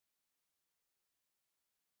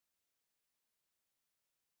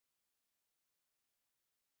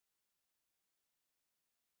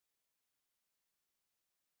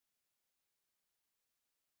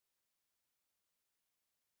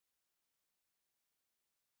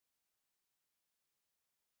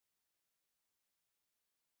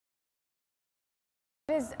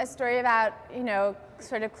It is a story about,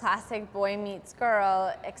 sort of classic boy meets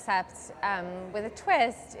girl, except with a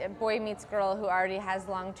twist, boy meets girl who already has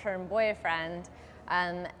long-term boyfriend,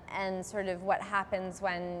 and sort of what happens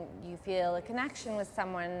when you feel a connection with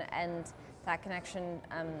someone and that connection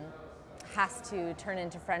has to turn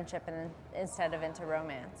into friendship instead of into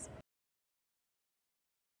romance.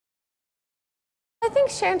 I think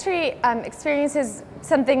Chantry experiences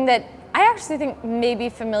something that I actually think may be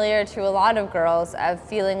familiar to a lot of girls, of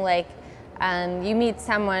feeling like you meet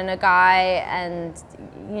someone, a guy, and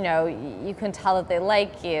you can tell that they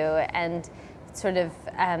like you, and sort of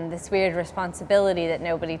this weird responsibility that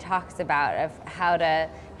nobody talks about of how to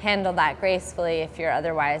handle that gracefully if you're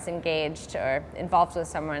otherwise engaged or involved with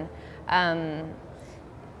someone. For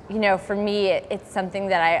me, it's something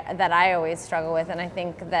that I always struggle with, and I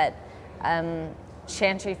think that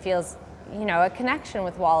Chantry feels, a connection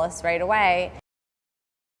with Wallace right away.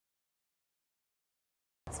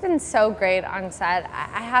 It's been so great on set.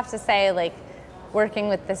 I have to say, working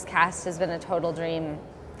with this cast has been a total dream.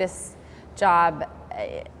 This job,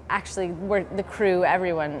 actually, the crew,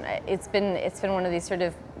 everyone, it's been one of these sort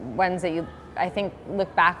of ones that I think,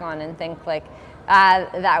 look back on and think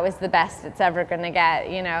that was the best it's ever going to get,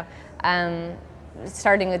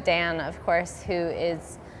 starting with Dan, of course, who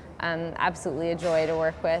is absolutely a joy to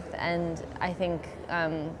work with, and I think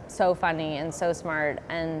so funny and so smart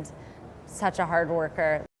and such a hard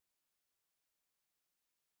worker.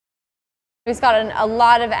 He's got a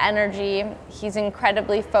lot of energy. He's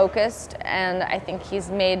incredibly focused, and I think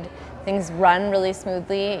he's made things run really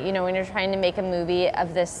smoothly. When you're trying to make a movie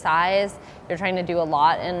of this size, you're trying to do a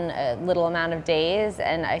lot in a little amount of days,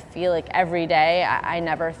 and I feel like every day I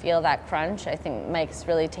never feel that crunch. I think Mike's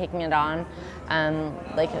really taking it on,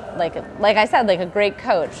 like I said, like a great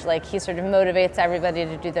coach. He sort of motivates everybody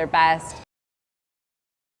to do their best.